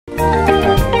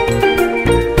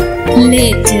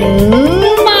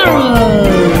Little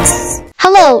Marvels.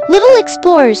 Hello, little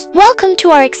explorers. Welcome to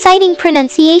our exciting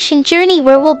pronunciation journey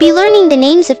where we'll be learning the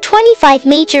names of 25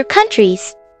 major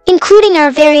countries, including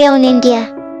our very own India.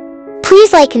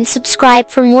 Please like and subscribe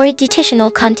for more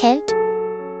educational content.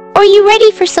 Are you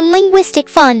ready for some linguistic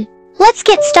fun? Let's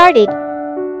get started.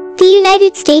 The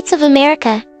United States of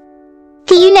America.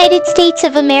 The United States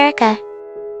of America.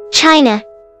 China.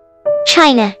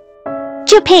 China.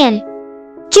 Japan.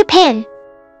 Japan.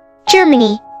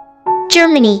 Germany.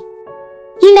 Germany.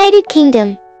 United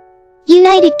Kingdom.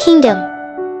 United Kingdom.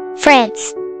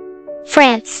 France.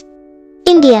 France.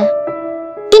 India.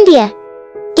 India.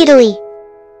 Italy.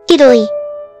 Italy.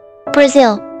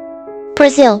 Brazil.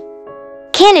 Brazil.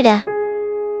 Canada.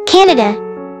 Canada.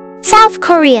 South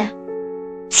Korea.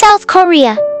 South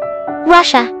Korea.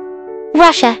 Russia.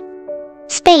 Russia.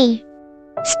 Spain.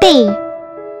 Spain.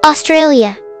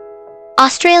 Australia.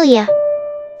 Australia.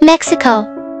 Mexico.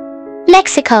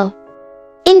 Mexico.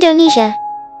 Indonesia.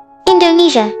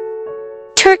 Indonesia.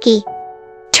 Turkey.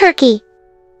 Turkey.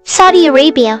 Saudi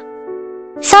Arabia.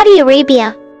 Saudi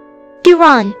Arabia.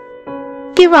 Iran.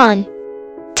 Iran.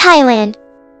 Thailand.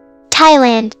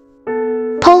 Thailand.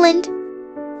 Poland.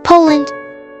 Poland.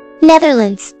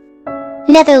 Netherlands.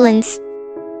 Netherlands.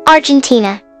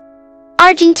 Argentina.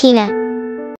 Argentina.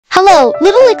 Hello,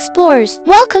 little explorers.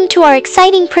 Welcome to our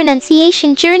exciting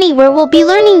pronunciation journey where we'll be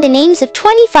learning the names of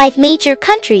 25 major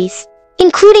countries,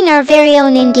 including our very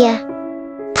own India.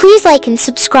 Please like and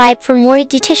subscribe for more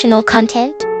educational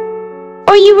content.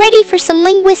 Are you ready for some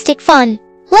linguistic fun?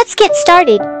 Let's get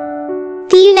started.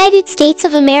 The United States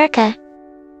of America.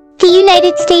 The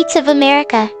United States of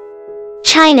America.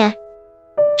 China.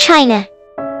 China.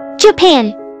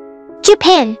 Japan.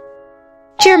 Japan.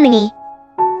 Germany.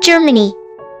 Germany.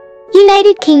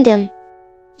 United Kingdom.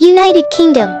 United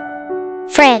Kingdom.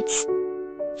 France.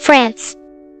 France.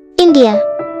 India.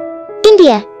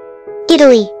 India.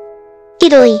 Italy.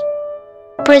 Italy.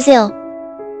 Brazil.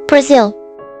 Brazil.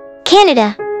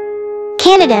 Canada.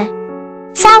 Canada.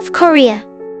 South Korea.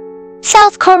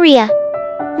 South Korea.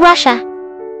 Russia.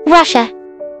 Russia.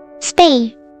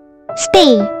 Spain.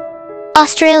 Spain.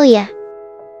 Australia.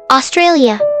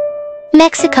 Australia.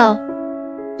 Mexico.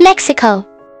 Mexico.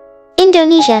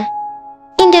 Indonesia.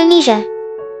 Indonesia.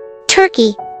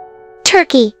 Turkey.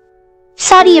 Turkey.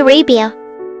 Saudi Arabia.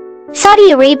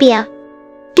 Saudi Arabia.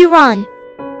 Iran.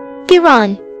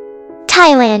 Iran.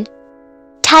 Thailand.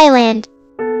 Thailand.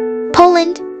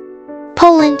 Poland.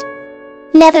 Poland.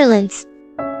 Netherlands.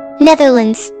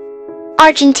 Netherlands.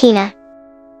 Argentina.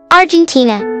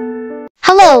 Argentina.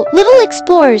 Hello, little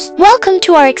explorers. Welcome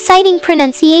to our exciting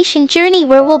pronunciation journey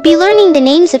where we'll be learning the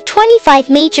names of 25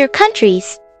 major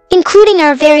countries, including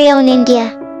our very own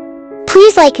India.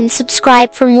 Please like and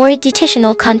subscribe for more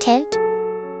educational content.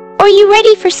 Are you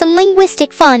ready for some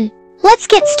linguistic fun? Let's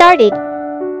get started.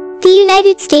 The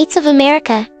United States of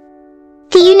America.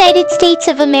 The United States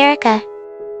of America.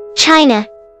 China.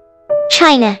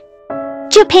 China.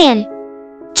 Japan.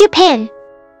 Japan.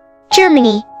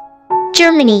 Germany.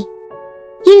 Germany.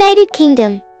 United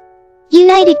Kingdom.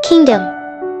 United Kingdom.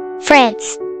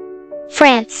 France.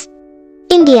 France.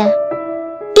 India.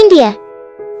 India.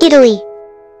 Italy.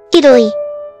 Italy.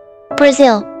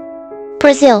 Brazil.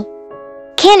 Brazil.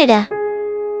 Canada.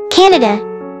 Canada.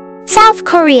 South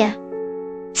Korea.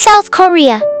 South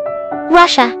Korea.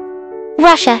 Russia.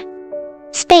 Russia.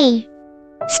 Spain.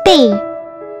 Spain.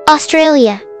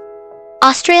 Australia.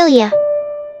 Australia.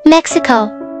 Mexico.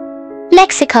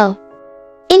 Mexico.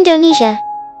 Indonesia.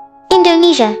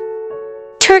 Indonesia.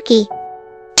 Turkey.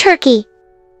 Turkey.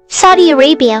 Saudi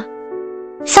Arabia.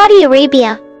 Saudi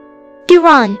Arabia.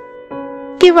 Iran.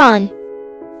 Iran.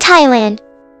 Thailand.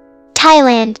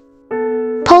 Thailand.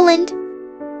 Poland.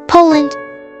 Poland.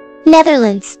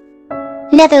 Netherlands.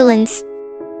 Netherlands.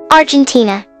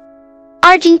 Argentina.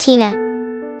 Argentina.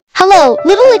 Hello,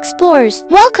 little explorers.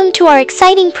 Welcome to our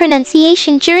exciting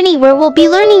pronunciation journey where we'll be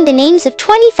learning the names of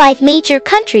 25 major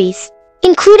countries,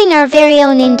 including our very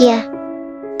own India.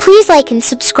 Please like and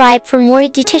subscribe for more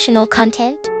educational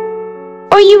content.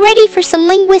 Are you ready for some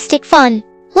linguistic fun?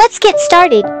 Let's get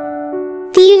started.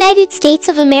 The United States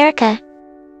of America.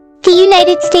 The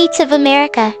United States of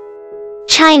America.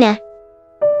 China.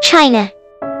 China.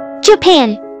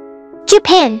 Japan.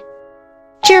 Japan.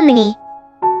 Germany.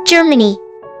 Germany.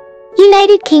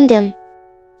 United Kingdom.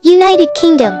 United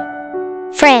Kingdom.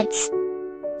 France.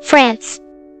 France.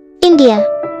 India.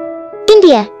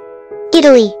 India.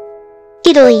 Italy.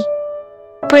 Italy.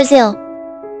 Brazil.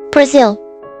 Brazil.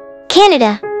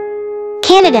 Canada.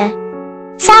 Canada.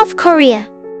 South Korea.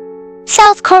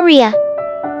 South Korea.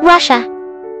 Russia.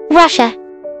 Russia.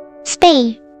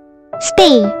 Spain.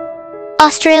 Spain,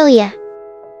 Australia,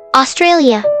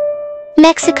 Australia,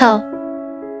 Mexico,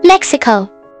 Mexico,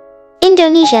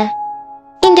 Indonesia,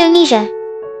 Indonesia,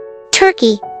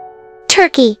 Turkey,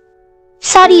 Turkey,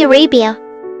 Saudi Arabia,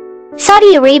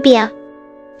 Saudi Arabia,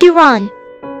 Iran,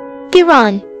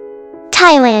 Iran,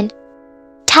 Thailand,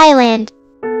 Thailand,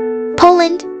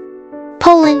 Poland,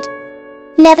 Poland,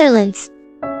 Netherlands,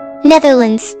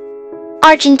 Netherlands,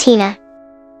 Argentina,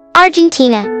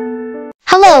 Argentina.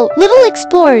 Hello, little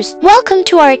explorers. Welcome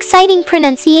to our exciting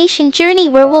pronunciation journey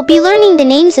where we'll be learning the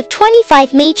names of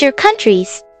 25 major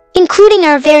countries, including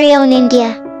our very own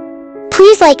India.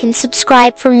 Please like and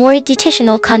subscribe for more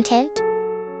educational content.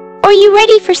 Are you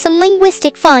ready for some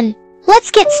linguistic fun?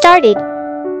 Let's get started.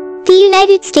 The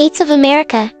United States of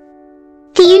America.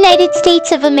 The United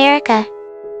States of America.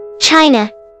 China,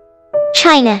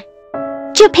 China.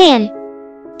 Japan,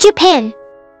 Japan.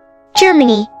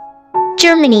 Germany,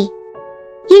 Germany.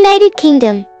 United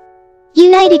Kingdom,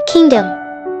 United Kingdom.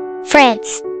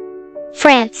 France,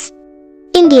 France.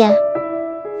 India,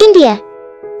 India.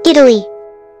 Italy,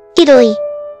 Italy.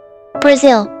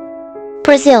 Brazil,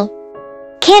 Brazil.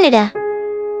 Canada,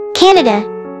 Canada.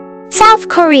 South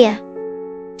Korea,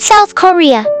 South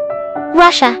Korea.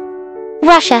 Russia,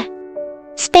 Russia.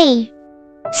 Spain,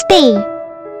 Spain.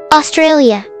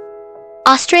 Australia,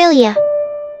 Australia.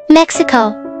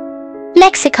 Mexico,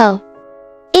 Mexico.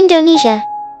 Indonesia,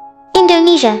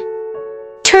 Indonesia.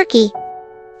 Turkey,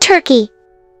 Turkey.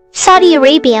 Saudi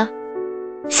Arabia,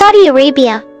 Saudi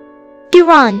Arabia.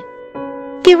 Iran,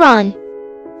 Iran.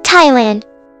 Thailand,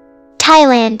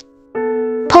 Thailand.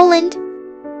 Poland,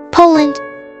 Poland.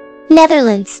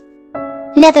 Netherlands,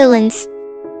 Netherlands.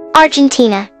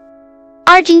 Argentina,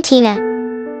 Argentina.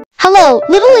 Hello,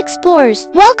 little explorers.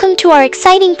 Welcome to our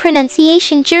exciting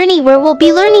pronunciation journey where we'll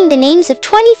be learning the names of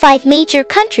 25 major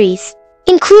countries,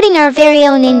 including our very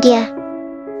own India.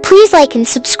 Please like and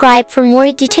subscribe for more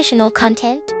educational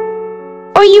content.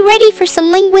 Are you ready for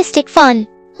some linguistic fun?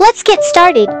 Let's get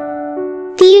started.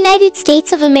 The United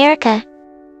States of America.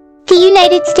 The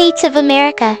United States of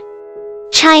America.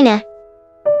 China,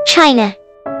 China.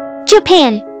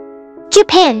 Japan,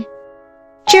 Japan.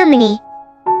 Germany,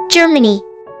 Germany.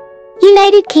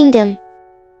 United Kingdom,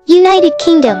 United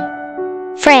Kingdom.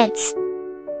 France,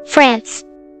 France.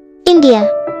 India,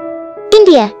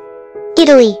 India.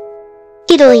 Italy,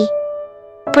 Italy.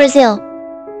 Brazil,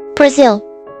 Brazil.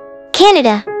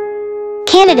 Canada,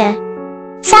 Canada.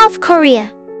 South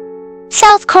Korea,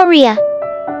 South Korea.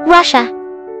 Russia,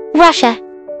 Russia.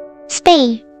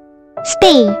 Spain,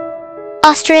 Spain.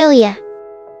 Australia,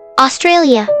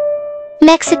 Australia.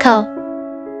 Mexico,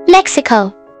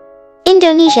 Mexico.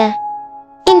 Indonesia,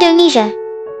 Indonesia.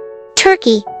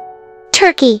 Turkey,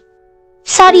 Turkey.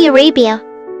 Saudi Arabia,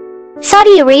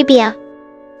 Saudi Arabia.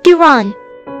 Iran,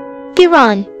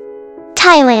 Iran.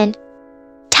 Thailand,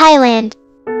 Thailand.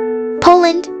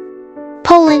 Poland,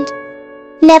 Poland.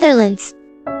 Netherlands,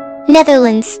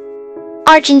 Netherlands.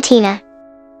 Argentina,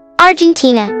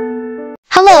 Argentina.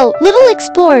 Hello, little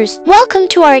explorers. Welcome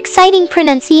to our exciting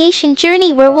pronunciation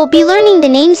journey where we'll be learning the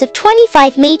names of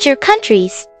 25 major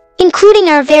countries, including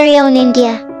our very own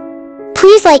India.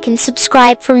 Please like and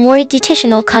subscribe for more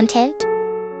educational content.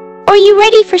 Are you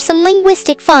ready for some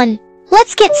linguistic fun?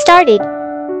 Let's get started.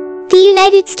 The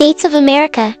United States of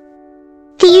America.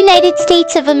 The United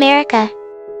States of America.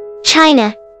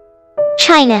 China,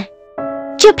 China.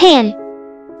 Japan,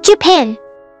 Japan.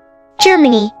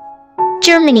 Germany,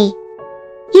 Germany.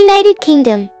 United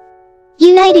Kingdom,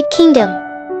 United Kingdom.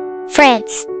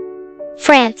 France,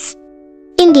 France.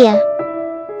 India,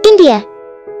 India.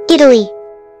 Italy,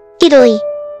 Italy.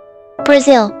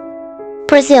 Brazil,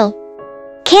 Brazil.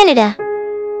 Canada,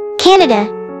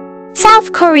 Canada.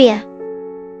 South Korea,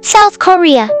 South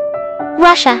Korea.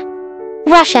 Russia,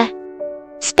 Russia.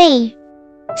 Spain,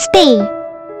 Spain.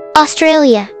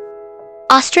 Australia,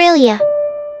 Australia.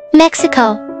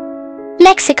 Mexico,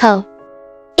 Mexico.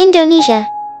 Indonesia,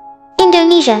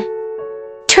 Indonesia.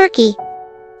 Turkey,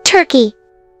 Turkey.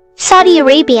 Saudi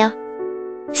Arabia,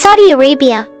 Saudi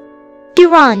Arabia.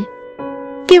 Iran,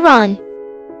 Iran.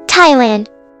 Thailand,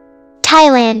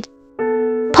 Thailand.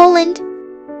 Poland,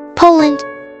 Poland.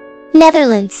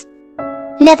 Netherlands,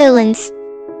 Netherlands.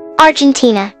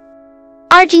 Argentina,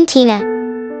 Argentina.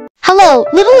 Hello,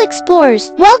 little explorers.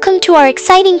 Welcome to our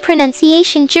exciting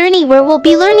pronunciation journey where we'll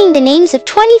be learning the names of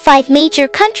 25 major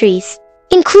countries,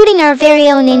 including our very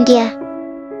own India.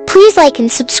 Please like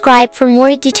and subscribe for more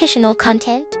educational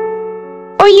content.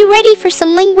 Are you ready for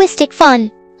some linguistic fun?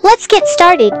 Let's get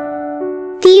started.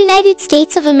 The United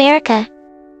States of America.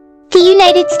 The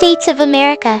United States of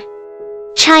America.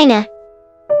 China,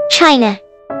 China.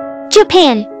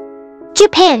 Japan,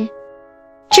 Japan,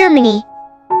 Germany,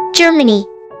 Germany,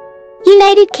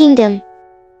 United Kingdom,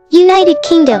 United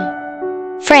Kingdom,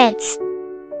 France,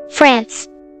 France,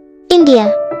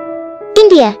 India,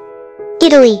 India,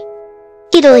 Italy,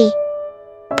 Italy,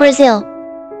 Brazil,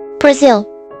 Brazil,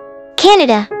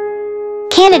 Canada,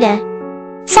 Canada,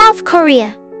 South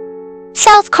Korea,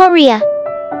 South Korea,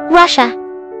 Russia,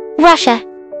 Russia,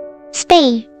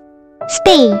 Spain,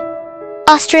 Spain,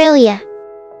 Australia,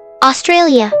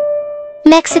 Australia,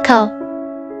 Mexico,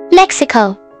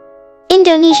 Mexico,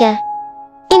 Indonesia,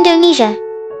 Indonesia,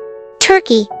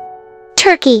 Turkey,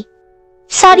 Turkey,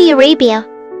 Saudi Arabia,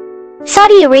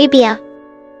 Saudi Arabia,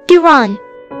 Iran,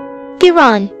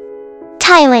 Iran,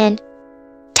 Thailand,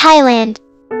 Thailand,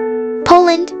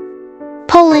 Poland,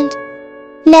 Poland,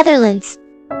 Netherlands,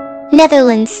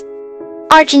 Netherlands,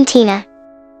 Argentina,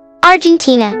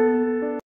 Argentina,